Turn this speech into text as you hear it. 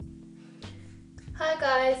Hi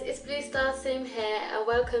guys, it's Blue Star Sim here and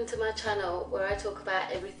welcome to my channel where I talk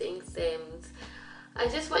about everything Sims. I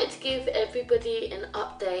just wanted to give everybody an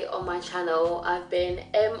update on my channel. I've been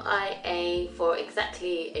MIA for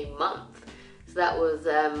exactly a month.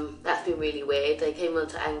 So that's been really weird. I came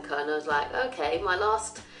onto Anchor and I was like, okay, my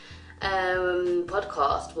last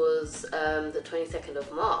podcast was the 22nd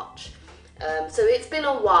of March. So it's been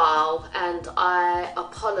a while and I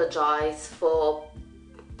apologise for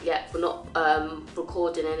not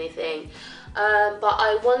recording anything, but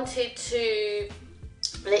I wanted to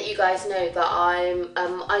let you guys know that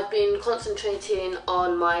I've been concentrating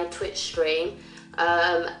on my Twitch stream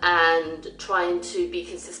and trying to be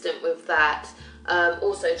consistent with that.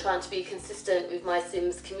 Also trying to be consistent with my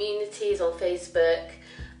Sims communities on Facebook,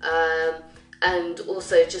 and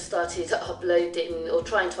also just started uploading or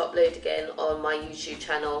trying to upload again on my YouTube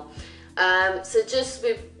channel. So just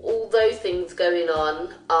with all those things going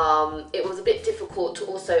on, it was a bit difficult to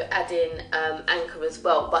also add in Anchor as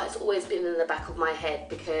well, but it's always been in the back of my head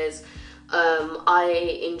because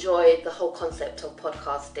I enjoyed the whole concept of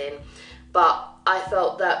podcasting, but I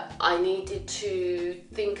felt that I needed to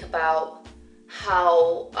think about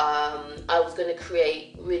how I was going to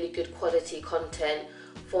create really good quality content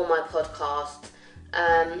for my podcast,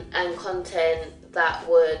 and content that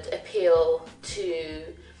would appeal to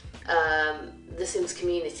the Sims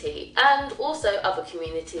community and also other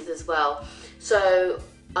communities as well. So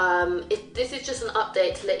this is just an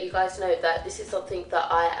update to let you guys know that this is something that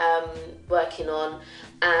I am working on,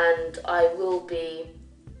 and I will be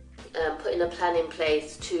putting a plan in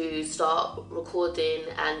place to start recording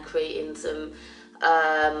and creating some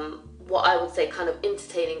what I would say kind of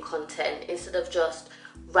entertaining content instead of just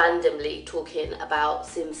randomly talking about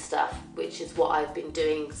Sims stuff, which is what I've been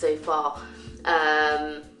doing so far.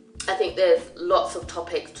 I think there's lots of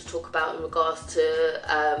topics to talk about in regards to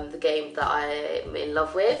the game that I'm in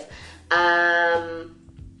love with. And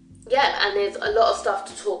there's a lot of stuff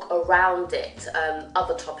to talk around it,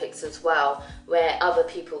 other topics as well, where other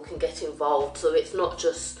people can get involved. So it's not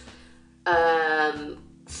just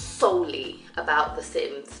solely about The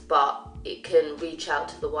Sims, but it can reach out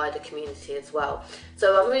to the wider community as well.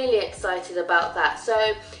 So I'm really excited about that.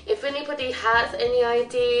 So if anybody has any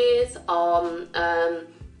ideas on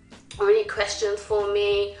or any questions for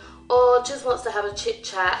me, or just wants to have a chit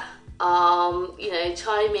chat,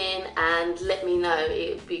 chime in and let me know.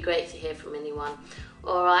 It would be great to hear from anyone.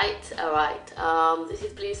 Alright. This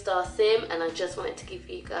is Blue Star Sim and I just wanted to give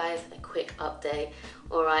you guys a quick update.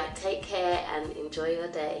 Alright, take care and enjoy your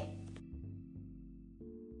day.